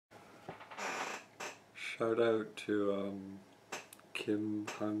Shout out to coon.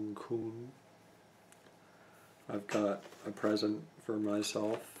 I've got a present for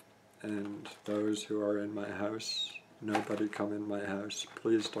myself and those who are in my house. Nobody come in my house.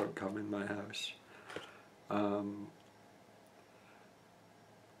 Please don't come in my house.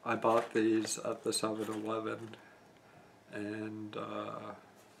 I bought these at the 7-Eleven, and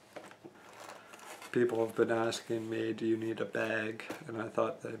people have been asking me, do you need a bag? And I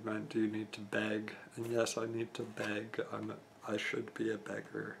thought they meant, do you need to beg? And yes, I need to beg. I should be a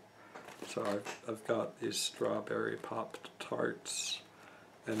beggar. So I've got these strawberry Pop-Tarts,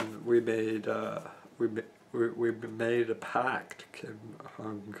 and we made a pact, Kim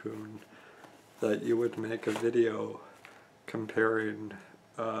Hong-Koon, that you would make a video comparing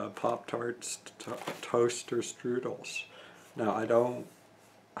Pop-Tarts to toaster strudels. Now, I don't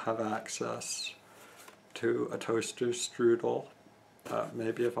have access to a toaster strudel.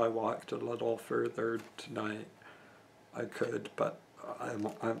 Maybe if I walked a little further tonight, I could, but I'm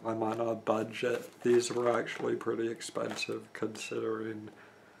on a budget. These were actually pretty expensive considering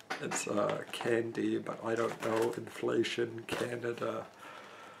it's candy, but I don't know, inflation, Canada,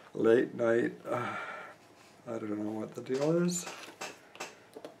 late night, I don't know what the deal is.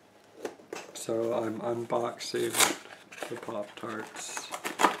 So I'm unboxing the Pop-Tarts,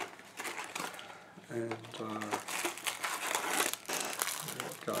 and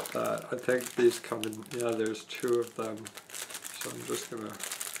got that. I think these come in, yeah, there's 2 of them, so I'm just gonna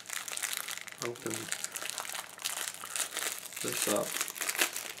open this up.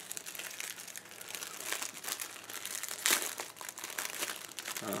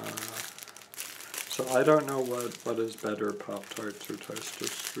 So I don't know what is better, Pop-Tarts or toaster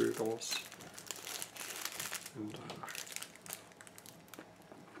strudels. And,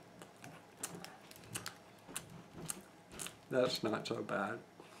 that's not so bad.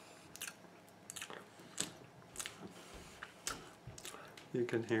 You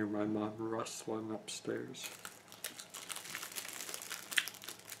can hear my mom rustling upstairs.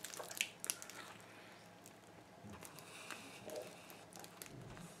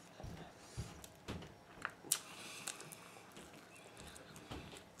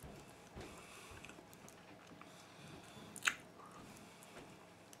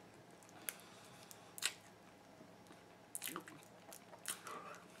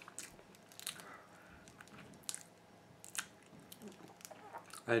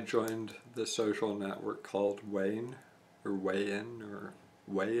 I joined the social network called Wayn, or Wayn, or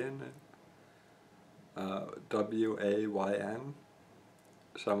Wayn, W-A-Y-N.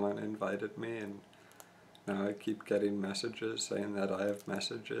 Someone invited me, and now I keep getting messages saying that I have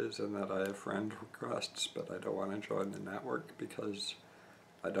messages and that I have friend requests, but I don't want to join the network because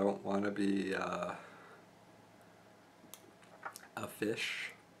I don't want to be a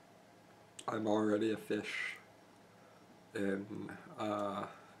fish. I'm already a fish in a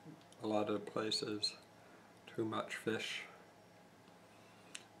lot of places. Too much fish.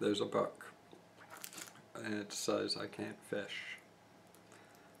 There's a book and it says I can't fish.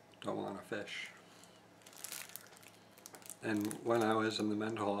 Don't want to fish. And when I was in the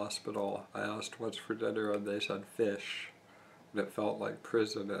mental hospital, I asked what's for dinner and they said fish. And it felt like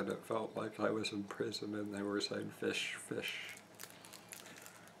prison, and it felt like I was in prison and they were saying fish, fish.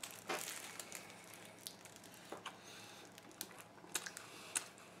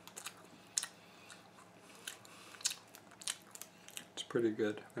 Pretty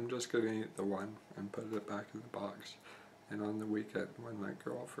good. I'm just going to eat the one and put it back in the box, and on the weekend when my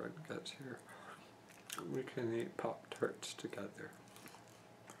girlfriend gets here we can eat Pop-Tarts together.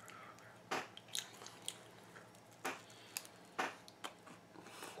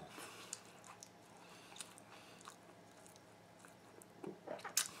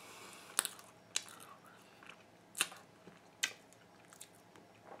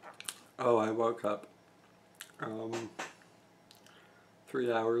 Oh, I woke up 3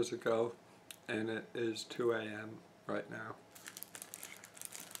 hours ago, and it is 2 a.m. right now.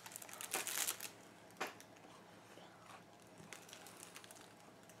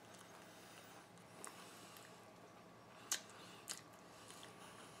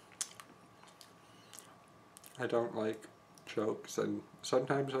 I don't like jokes, and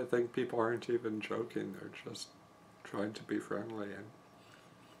sometimes I think people aren't even joking, they're just trying to be friendly, and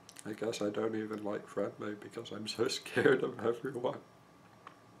I guess I don't even like friendly because I'm so scared of everyone.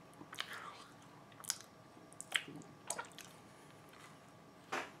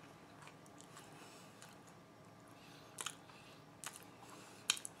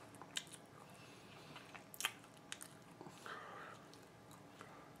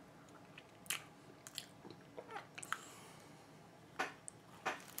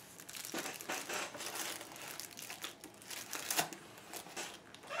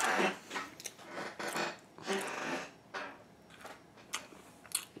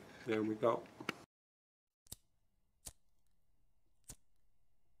 There we go.